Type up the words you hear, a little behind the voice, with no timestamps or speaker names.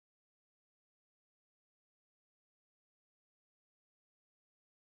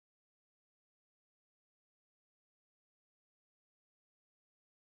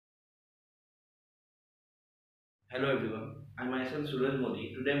Hello everyone, I myself Suraj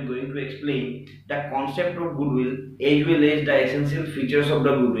Modi. Today I am going to explain the concept of goodwill as well as the essential features of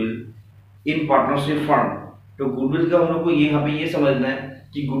the goodwill in partnership firm. तो goodwill का हम लोग को यहाँ पे ये समझना है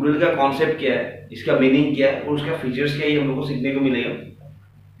कि goodwill का concept क्या है, इसका meaning क्या है और उसका features क्या है, ये हम लोग को सीखने को मिलेगा।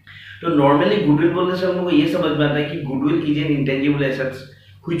 तो normally goodwill बोलने से हम लोग को ये समझ में आता है कि goodwill is an intangible assets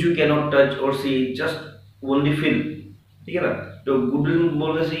which you cannot touch or see, just only feel। ठीक है ना। तो goodwill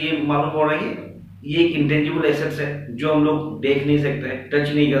बोलने से ये मालूम हो रहा है कि ये एक इंटेंजिबल एसेट्स है जो हम लोग देख नहीं सकते हैं,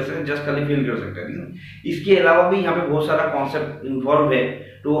 टच नहीं कर सकते, जस्ट खाली फील कर सकते हैं। इसके अलावा भी यहाँ पे बहुत सारा कॉन्सेप्ट इन्वॉल्व है,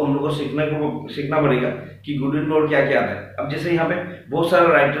 तो हम लोग को सीखना पड़ेगा कि गुडविल में और क्या क्या आता है। अब जैसे यहाँ पे बहुत सारे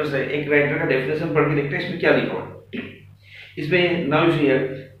राइटर्स है, एक राइटर का डेफिनेशन पढ़ के देखते हैं इसमें क्या लिखा हुआ है। इसमें now you see here,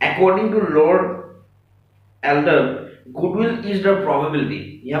 according to Lord Elder goodwill is the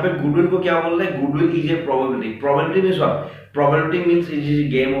probability. यहाँ पे गुडविल को क्या बोल रहे हैं, goodwill is a probability. Probability means what? Probability means it is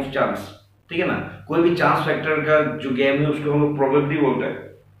game of chance. ठीक है ना। कोई भी चांस फैक्टर का जो गेम है उसको हम लोग प्रोबेबिलिटी बोलते हैं।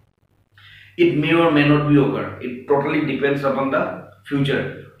 इट मे और मे नॉट बी ओकर, it totally depends upon the future.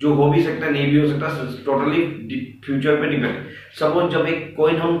 जो हो भी सकता है, नहीं भी हो सकता, टोटली फ्यूचर पे डिपेंड। सपोज जब एक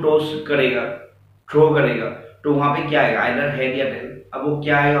कॉइन हम टॉस करेगा, थ्रो करेगा, तो वहां पे क्या आएगा, आइदर हेड या टेल। अब वो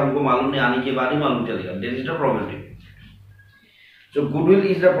क्या आएगा हमको मालूम नहीं, आने के बाद ही मालूम चलेगा। That is the probability. So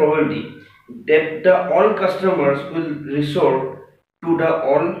goodwill is the probability that the all customers will resort to the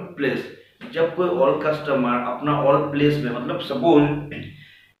all place. जब कोई ऑल कस्टमर अपना ऑल प्लेस में, मतलब सपोज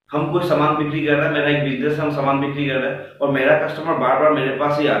हम कोई सामान बिक्री कर रहे हैं, मेरा एक बिजनेस है, हम सामान बिक्री कर रहे हैं और मेरा कस्टमर बार बार मेरे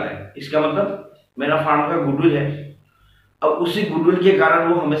पास ही आ रहा है, इसका मतलब मेरा फार्म का गुडविल है। अब उसी गुडविल के कारण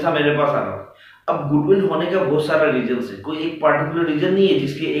वो हमेशा मेरे पास आ रहा है। अब गुडविल होने का बहुत सारा रीजन है, कोई एक पार्टिकुलर रीजन नहीं है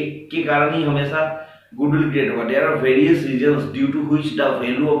जिसके एक के कारण ही हमेशा गुडविल क्रिएट होगा। There are various reasons due to which the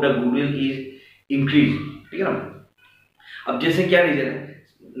value of the goodwill is increase. ठीक है ना। अब जैसे क्या रीजन है,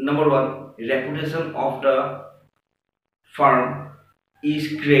 number one, reputation of the firm is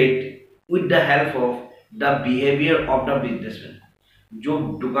created with the help of the behavior of the businessman। जो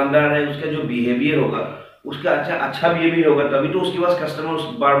दुकानदार है उसका जो बिहेवियर होगा, उसका अच्छा बिहेवियर होगा, तभी तो उसके पास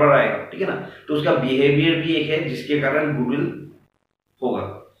कस्टमर बार बार आएगा। ठीक है ना। तो उसका बिहेवियर भी एक है जिसके कारण गुडविल होगा।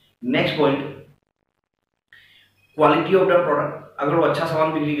 Next point, quality of the product. अगर वो अच्छा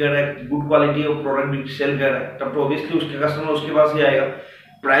सामान बिक्री कर रहा है, good quality of product cell कर रहा है, तब तो ऑब्वियसली उसके कस्टमर उसके पास ही आएगा।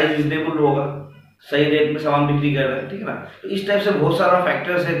 प्राइस रिजनेबल होगा, सही रेट में सामान बिक्री कर रहा है। ठीक है ना। तो इस टाइप से बहुत सारा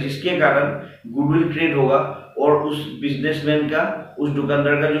फैक्टर्स है जिसके कारण गुडविल क्रिएट होगा और उस बिजनेसमैन का, उस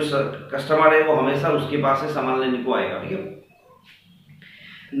दुकानदार का जो कस्टमर है वो हमेशा उसके पास से सामान लेने को आएगा। ठीक है।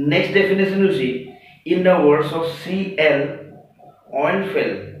 Next definition you see, in the words of C.L.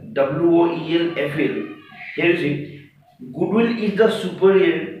 Oenfeld, WOEL, here you see, goodwill is the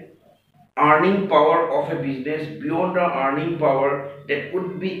superior earning power of a business beyond the earning power that would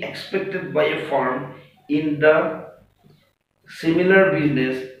be expected by a firm in the similar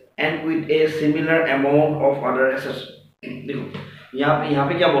business and with a similar amount of other assets। देखो यहाँ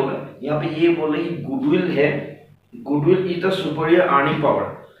पे क्या बोल रहे हैं, यहाँ पे ये बोल रहे हैं कि गुडविल है, goodwill is the superior earning power.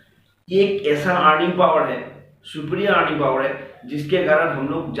 ये एक ऐसा अर्निंग पावर है, सुपीरियर अर्निंग पावर है जिसके कारण हम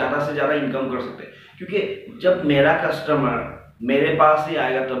लोग ज्यादा से ज्यादा इनकम कर सकते हैं। क्योंकि जब मेरा कस्टमर मेरे पास ही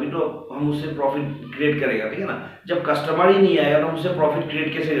आएगा तभी तो हम उससे प्रॉफिट क्रिएट करेगा। ठीक है ना। जब कस्टमर ही नहीं आएगा तो हम उससे प्रॉफिट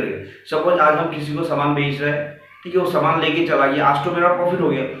क्रिएट कैसे करेंगे। सपोज आज हम किसी को सामान बेच रहे हैं, ठीक है, वो सामान लेके चला गया, आज तो मेरा प्रॉफिट हो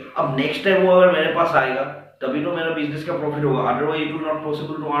गया। अब नेक्स्ट टाइम वो अगर मेरे पास आएगा तभी तो मेरा बिजनेस का प्रॉफिट होगा, otherwise it will not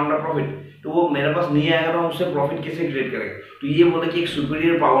possible to earn the profit. तो वो मेरे पास नहीं आएगा तो हम उससे प्रॉफिट कैसे क्रिएट करेंगे। तो ये बोले कि एक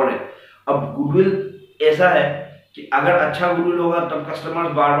सुपीरियर पावर है। अब गुडविल ऐसा है कि अगर अच्छा गुडविल होगा तब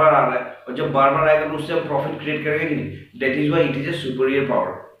कस्टमर्स बार बार आ रहा है, और जब बार बार आएगा तो उससे हम प्रॉफिट क्रिएट करेंगे कि नहीं। That is why it is a superior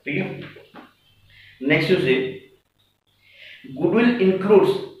power. ठीक है। नेक्स्ट यू से, goodwill includes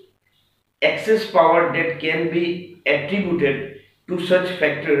access power that can be attributed to such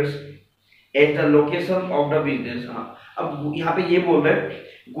factors as the location of the business. अब यहाँ पे ये बोल रहे हैं,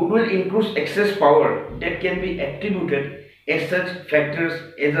 goodwill includes access power that can be attributed as such factors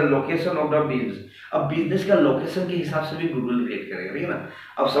as the location of the business. अब business का location के हिसाब से भी गुडविल क्रिएट करेगा। ठीक है ना।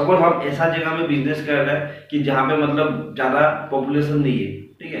 अब सपोज हम ऐसा जगह में बिजनेस कर रहे हैं कि जहाँ पे मतलब ज्यादा पॉपुलेशन नहीं है,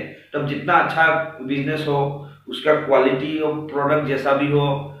 ठीक है, तब जितना अच्छा बिजनेस हो, उसका क्वालिटी और प्रोडक्ट जैसा भी हो,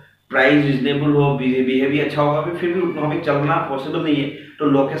 प्राइस रिजनेबल हो, बिहेवियर अच्छा होगा, फिर भी वहाँ पे चलना पॉसिबल नहीं है। तो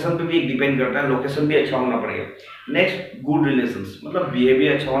लोकेशन पे भी एक डिपेंड करता है, लोकेशन भी अच्छा होना पड़ेगा। नेक्स्ट, गुड रिलेशंस, मतलब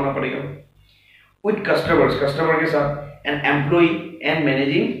बिहेवियर अच्छा होना पड़ेगा विद कस्टमर्स, कस्टमर के साथ, and employ and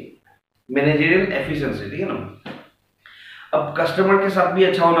managerial efficiency. ठीक है ना। अब कस्टमर के साथ भी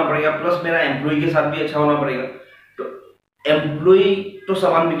अच्छा होना पड़ेगा, प्लस मेरा एम्प्लॉय के साथ भी अच्छा होना पड़ेगा। तो एम्प्लॉय तो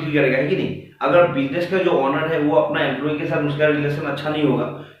सामान बिक्री करेगा, है कि नहीं। अगर बिजनेस का जो ओनर है वो अपना एम्प्लॉय के साथ उसका रिलेशन अच्छा नहीं होगा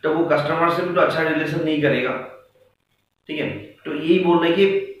तो वो कस्टमर से भी तो अच्छा रिलेशन नहीं करेगा। ठीक है। तो यही बोल रहे कि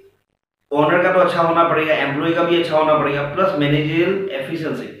ओनर का तो अच्छा होना पड़ेगा, एम्प्लॉय का भी अच्छा होना पड़ेगा, प्लस मैनेजरियल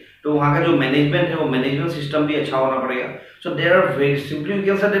एफिशिएंसी, तो वहां का जो मैनेजमेंट है वो मैनेजमेंट सिस्टम भी अच्छा होना पड़ेगा। So there are very simply we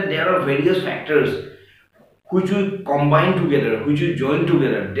can say that there are various factors which we combine together, which we join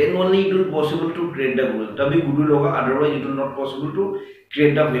together, then only it will possible to create the goodwill, तभी goodwill होगा, otherwise it will not possible to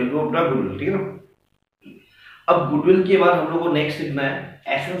create the value of the goodwill, ठीक है ना। अब goodwill के बाद हम लोग को नेक्स्ट सीखना है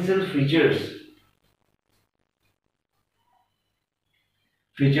essential features,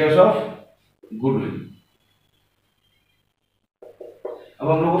 features of goodwill। अब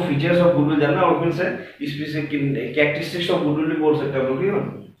हम लोग को फीचर्स ऑफ गुडविल जानना और फिर से इसमें कैरेक्टरिस्टिक्स ऑफ गुडविल भी बोल सकते हैं हम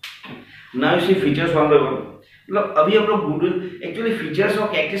लोग। Now you see features one by one. मतलब अभी हम लोग गुडविल एक्चुअली फीचर्स और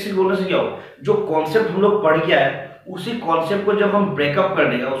कैरेक्टरिस्टिक्स बोलने से क्या हो, जो कॉन्सेप्ट हम लोग पढ़ के आए उसी कॉन्सेप्ट को जब हम ब्रेकअप कर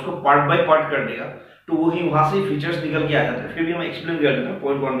देगा, उसको पार्ट बाय पार्ट कर देगा, तो वही वहां से फीचर्स निकल के आ जाते हैं। फिर भी हम एक्सप्लेन कर देते हैं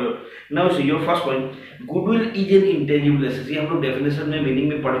point one by. Now see your first point, goodwill is an intangible asset. ये हम लोग डेफिनेशन में मीनिंग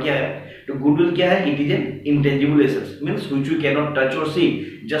में पढ़ के आए। तो गुडविल क्या है, it is an intangible asset means which we can not touch और सी,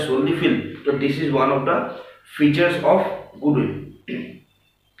 जस्ट ओनली फील। तो this is one of the features of goodwill.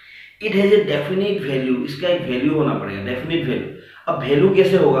 It has a definite value, इसका एक वैल्यू होना पड़ेगा, डेफिनेट वैल्यू। अब value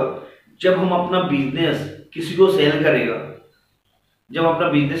कैसे होगा, जब हम अपना बिजनेस किसी को सेल करेगा, जब अपना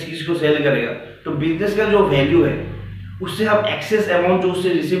बिजनेस किसी को सेल करेगा तो बिजनेस का जो वैल्यू है उससे हम एक्सेस अमाउंट जो उससे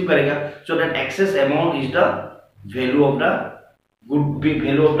रिसीव करेगा, so that excess amount is the value of the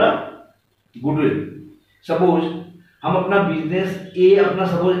goodwill. Suppose हम अपना बिजनेस ए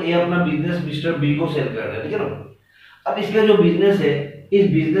अपना बिजनेस मिस्टर बी को सेल कर रहे हैं, ठीक है ना। अब इसका जो बिजनेस है,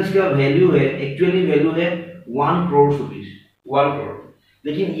 इस बिजनेस का वैल्यू है, एक्चुअली वैल्यू है 1 करोड़ रुपीज, 1 करोड़,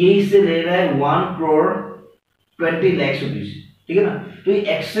 लेकिन ये इससे ले रहा है 1 करोड़ 20 लाख रुपीज, ठीक है ना। तो ये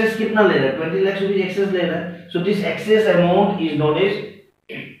एक्सेस कितना ले रहा है, 20 लाख रुपीज एक्सेस ले रहा है। So this excess amount is known as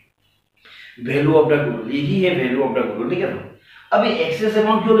value of the goodwill, यही है वैल्यू ऑफ द गुडविल, ठीक है ना। अब ये एक्सेस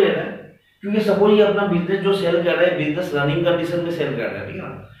अमाउंट क्यों ले रहा है, क्योंकि सपोज ये अपना बिजनेस जो सेल कर रहा है, बिजनेस रनिंग कंडीशन में सेल कर रहा है, ठीक है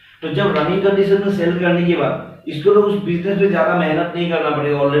ना। तो जब रनिंग कंडीशन में सेल करने के बाद इसको तो उस बिजनेस में ज्यादा मेहनत नहीं करना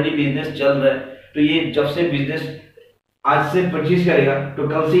पड़ेगा, ऑलरेडी बिजनेस चल रहा है। तो ये जब से बिजनेस आज से परचेज करेगा तो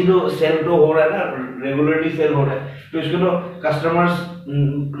कल से तो सेल तो हो रहा है ना, रेगुलरली सेल हो रहा है, तो इसको तो कस्टमर्स,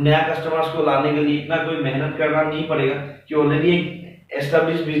 नया कस्टमर्स को लाने के लिए इतना कोई मेहनत करना नहीं पड़ेगा, कि ऑलरेडी एक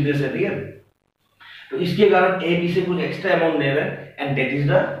एस्टेब्लिश बिजनेस है, ठीक है। तो इसके कारण ए बी से कुछ एक्स्ट्रा अमाउंट ले रहा है, and that is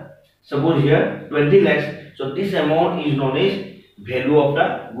the suppose here 20 lakhs, so this amount is known as value of the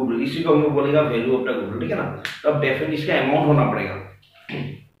goodwill, इसी को हम लोग बोलेगा value of the goodwill, ठीक है ना। तो अब डेफिनेटली इसका अमाउंट होना पड़ेगा।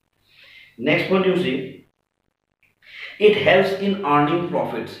 Next point you see, it helps in earning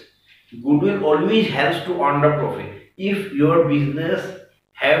profits. Goodwill always helps to earn the profit. If your business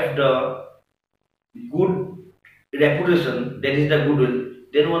have the good reputation, that is the goodwill,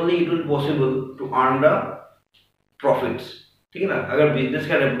 then only it will possible to earn the profits, ठीक है ना। अगर business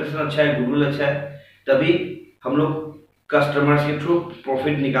का reputation अच्छा है, goodwill अच्छा है, तभी हम लोग कस्टमर्स के थ्रू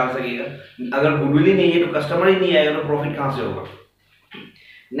प्रॉफिट निकाल सकेगा। अगर गुडविल ही नहीं है तो कस्टमर ही नहीं आएगा, तो प्रॉफिट कहां से होगा।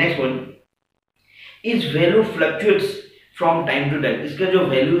 Next point, is value fluctuates from time to time. इसका जो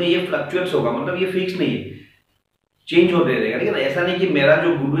वैल्यू है ये फ्लक्चुएट्स होगा, मतलब ये फिक्स नहीं है, चेंज होते रहेगा, ठीक है ना। ऐसा नहीं कि मेरा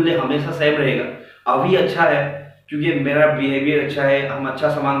जो गुडविल है हमेशा सेम रहेगा, अभी अच्छा है क्योंकि मेरा बिहेवियर अच्छा है, हम अच्छा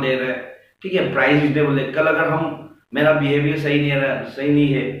सामान दे रहे हैं, ठीक है, प्राइस रिजनेबल है। कल अगर हम मेरा बिहेवियर सही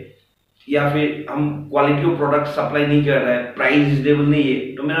नहीं है, या फिर हम क्वालिटी ऑफ प्रोडक्ट सप्लाई नहीं कर रहा है, प्राइस रिजनेबल नहीं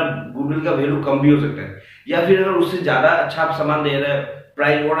है, तो मेरा गुडविल का वैल्यू कम भी हो सकता है। या फिर अगर उससे ज्यादा अच्छा आप सामान दे रहा है,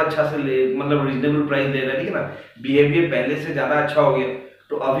 प्राइस और अच्छा से मतलब रिजनेबल प्राइस दे रहा है, ठीक है ना, बिहेवियर पहले से ज्यादा अच्छा हो गया,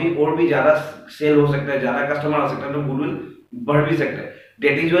 तो अभी और भी ज्यादा सेल हो सकता है, ज्यादा कस्टमर आ सकता है, तो गुडविल बढ़ भी सकता है।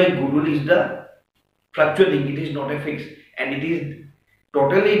 That is why goodwill is the fluctuating, it is not a fix, and it is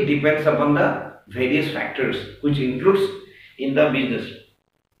totally depends upon the various factors which includes in the business.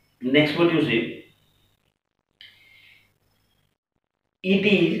 Next what you say, it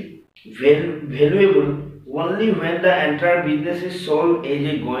is valuable only when the entire business is sold as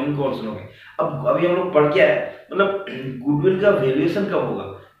a going concern. अब अभी हम लोग पढ़ क्या है, मतलब goodwill का valuation कब होगा,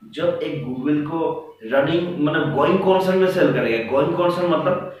 जब एक गुडविल को रनिंग मतलब गोइंग कॉन्सर्न में सेल करेगा। गोइंग कॉन्सर्न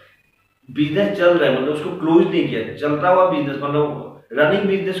मतलब बिजनेस चल रहा है, मतलब उसको क्लोज नहीं किया, चलता हुआ बिजनेस, मतलब रनिंग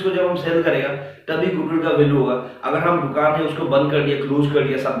बिजनेस को जब हम सेल करेगा तभी गुडविल का वैल्यू होगा। अगर हम दुकान है उसको बंद कर दिया, क्लोज कर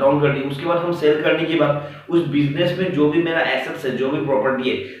दिया, शट डाउन कर दिया, उसके बाद हम सेल करने के बाद उस बिजनेस में जो भी मेरा एसेट्स है, जो भी प्रॉपर्टी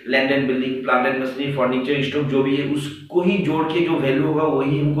है, land and building, plant and machinery, furniture, stock जो भी है, उसको ही जोड़ के जो वैल्यू होगा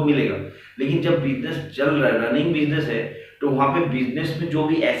वही हमको मिलेगा। लेकिन जब बिजनेस चल रहा है, रनिंग बिजनेस है, तो वहां पे बिजनेस में जो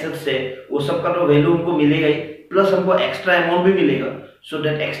भी एसेट्स है वो सबका तो वैल्यू हमको मिलेगा ही, प्लस हमको एक्स्ट्रा अमाउंट भी मिलेगा। So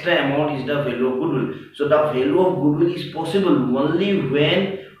that extra amount is the value of goodwill. So the value of goodwill is possible only when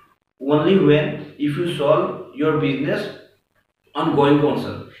only when if you solve your business on going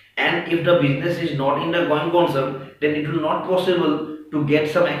concern, and if the business is not in the going concern, then it will not possible to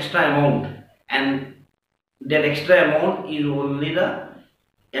get some extra amount, and that extra amount is only the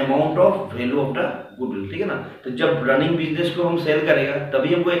amount of value of the goodwill, ठीक है ना। तो जब running business को हम cell करेगा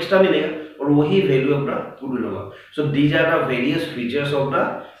तभी हमको एक्स्ट्रा मिलेगा और वही वैल्यू ऑफ द गुडविल होगा। So these are the various features of the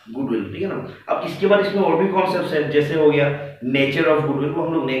goodwill, ठीक है ना। अब इसके बाद इसमें और भी कॉन्सेप्ट्स है, जैसे हो गया नेचर ऑफ गुडविल, वो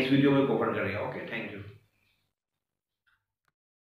हम लोग नेक्स्ट वीडियो में कवर करेंगे। Okay, thank you.